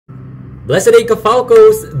Blessed day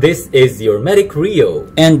Kafalcos, this is your Medic Rio.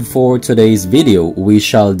 And for today's video, we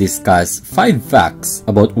shall discuss 5 facts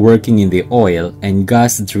about working in the oil and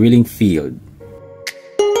gas drilling field.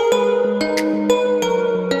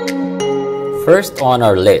 First on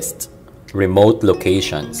our list, remote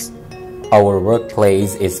locations. Our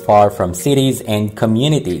workplace is far from cities and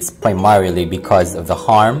communities primarily because of the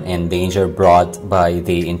harm and danger brought by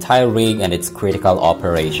the entire rig and its critical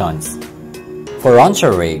operations. For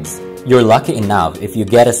onshore rigs, you're lucky enough if you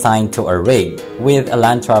get assigned to a rig with a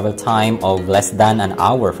land travel time of less than an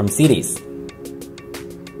hour from cities.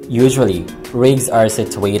 Usually, rigs are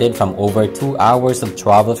situated from over 2 hours of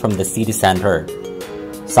travel from the city center.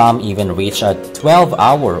 Some even reach a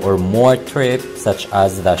 12-hour or more trip, such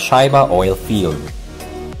as the Shaiba oil field.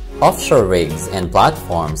 Offshore rigs and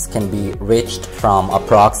platforms can be reached from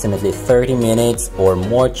approximately 30 minutes or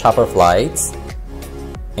more chopper flights.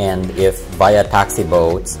 And if via taxi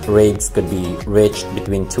boats, rigs could be reached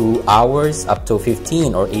between 2 hours up to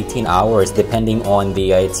 15 or 18 hours depending on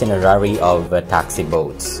the itinerary of taxi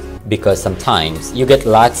boats. Because sometimes you get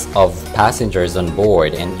lots of passengers on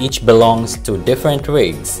board and each belongs to different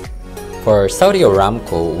rigs. For Saudi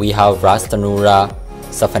Aramco, we have Ras Tanura,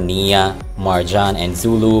 Safaniya, Marjan, and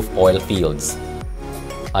Zuluf oil fields.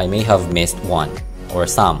 I may have missed one or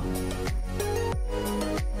some.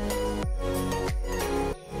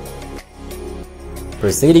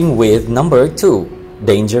 Proceeding with number 2,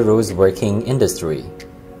 dangerous working industry.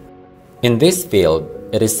 In this field,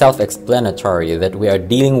 it is self-explanatory that we are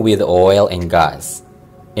dealing with oil and gas.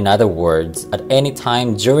 In other words, at any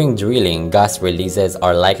time during drilling, gas releases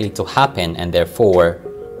are likely to happen and therefore,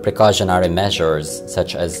 precautionary measures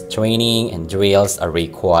such as training and drills are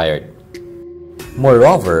required.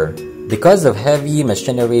 Moreover, because of heavy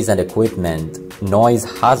machineries and equipment, noise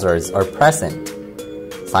hazards are present.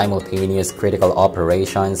 Simultaneous critical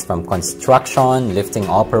operations from construction, lifting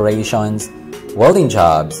operations, welding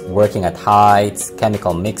jobs, working at heights,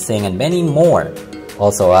 chemical mixing, and many more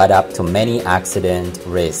also add up to many accident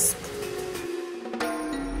risks.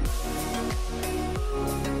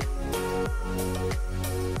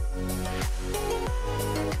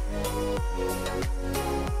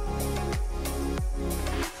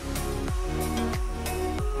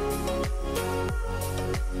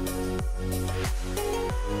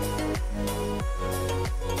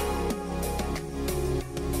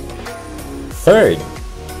 Third,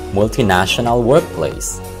 multinational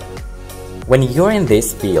workplace. When you're in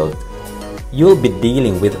this field, you'll be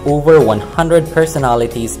dealing with over 100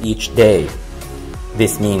 personalities each day.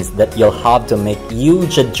 This means that you'll have to make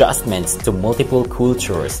huge adjustments to multiple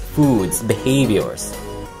cultures, foods, behaviors.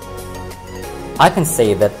 I can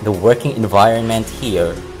say that the working environment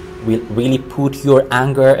here will really put your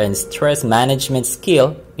anger and stress management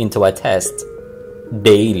skill into a test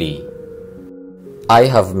daily. I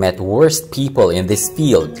have met worst people in this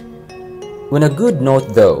field. On a good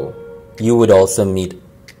note though, you would also meet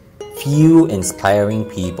few inspiring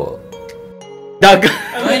people.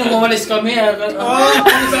 Ay, nung umalis kami,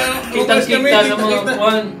 kitang-kita ng mga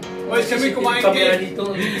kwan. Umalis kami, kumain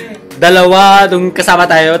dito. Dalawa, nung kasama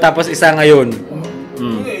tayo, tapos isa ngayon.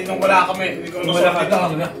 Nung wala kami, hindi ko wala ka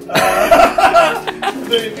talaga.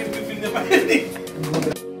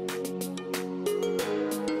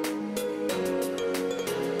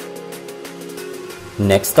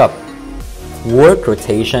 Next up, work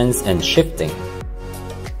rotations and shifting.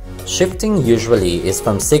 Shifting usually is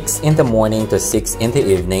from 6 in the morning to 6 in the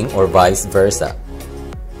evening or vice versa,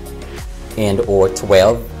 and or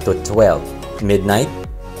 12 to 12, midnight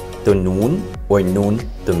to noon or noon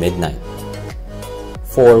to midnight.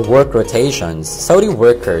 For work rotations, Saudi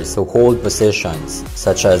workers who hold positions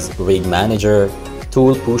such as rig manager,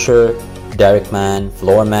 tool pusher, derrickman,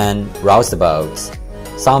 floorman, rouseabouts,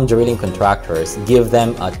 some drilling contractors give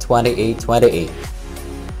them a 28-28,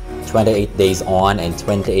 28 days on and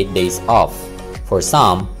 28 days off. For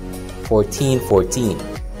some, 14-14.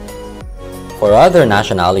 For other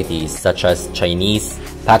nationalities such as Chinese,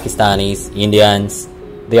 Pakistanis, Indians,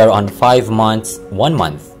 they are on 5 months, 1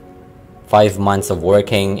 month, 5 months of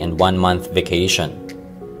working and 1 month vacation.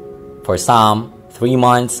 For some, 3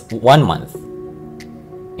 months, 1 month.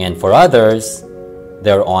 And for others,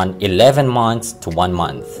 they're on 11 months to 1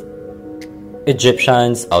 month.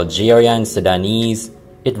 Egyptians, Algerians, Sudanese,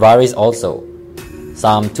 it varies also.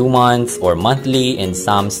 Some 2 months or monthly and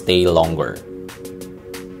some stay longer.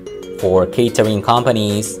 For catering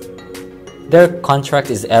companies, their contract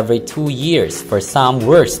is every 2 years. For some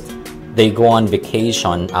worst, they go on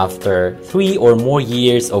vacation after 3 or more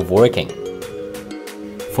years of working.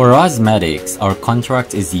 For us medics, our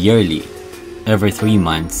contract is yearly. Every 3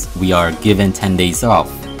 months, we are given 10 days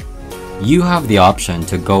off. You have the option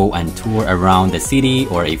to go and tour around the city,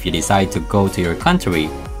 or if you decide to go to your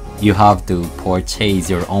country, you have to purchase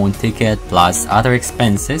your own ticket plus other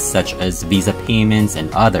expenses such as visa payments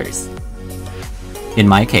and others. In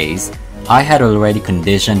my case, I had already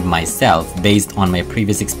conditioned myself based on my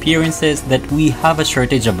previous experiences that we have a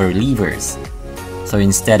shortage of relievers. So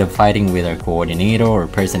instead of fighting with our coordinator or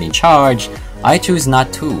person in charge, I choose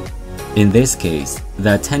not to. In this case,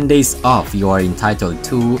 the 10 days off you are entitled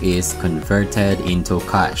to is converted into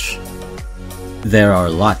cash. There are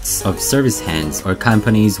lots of service hands or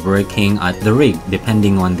companies working at the rig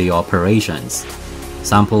depending on the operations.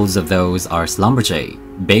 Samples of those are Schlumberger,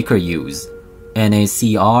 Baker Hughes,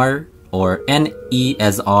 NACR or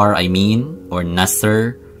NESR or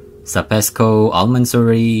Nasser, Sapesco, Al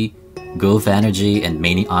Mansouri, Gulf Energy, and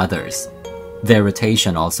many others. Their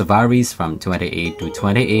rotation also varies from 28 to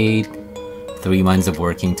 28, 3 months of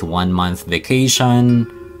working to 1 month vacation,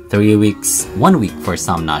 3 weeks, 1 week for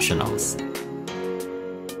some nationals.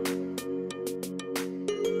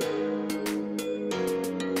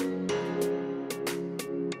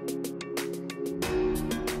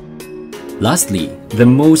 Lastly, the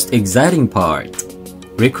most exciting part,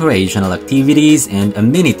 recreational activities and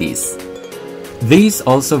amenities. These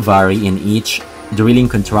also vary in each drilling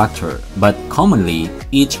contractor, but commonly,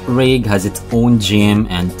 each rig has its own gym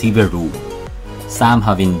and TV room. Some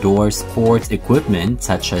have indoor sports equipment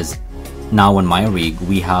such as now on my rig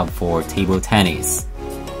we have for table tennis.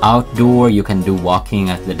 Outdoor, you can do walking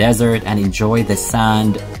at the desert and enjoy the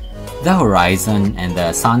sand, the horizon, and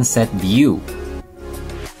the sunset view.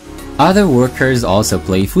 Other workers also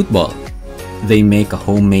play football. They make a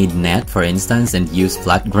homemade net, for instance, and use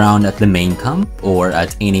flat ground at the main camp or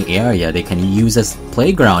at any area they can use as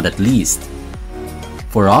playground at least.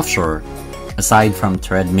 For offshore, aside from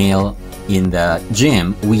treadmill in the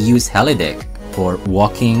gym, we use helideck for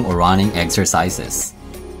walking or running exercises.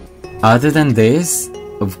 Other than this,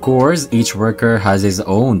 of course, each worker has his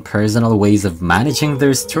own personal ways of managing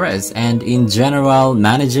their stress and in general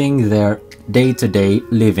managing their day-to-day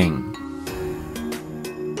living.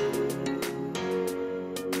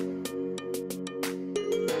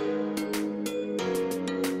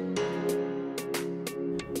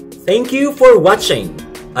 Thank you for watching.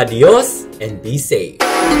 Adios and be safe.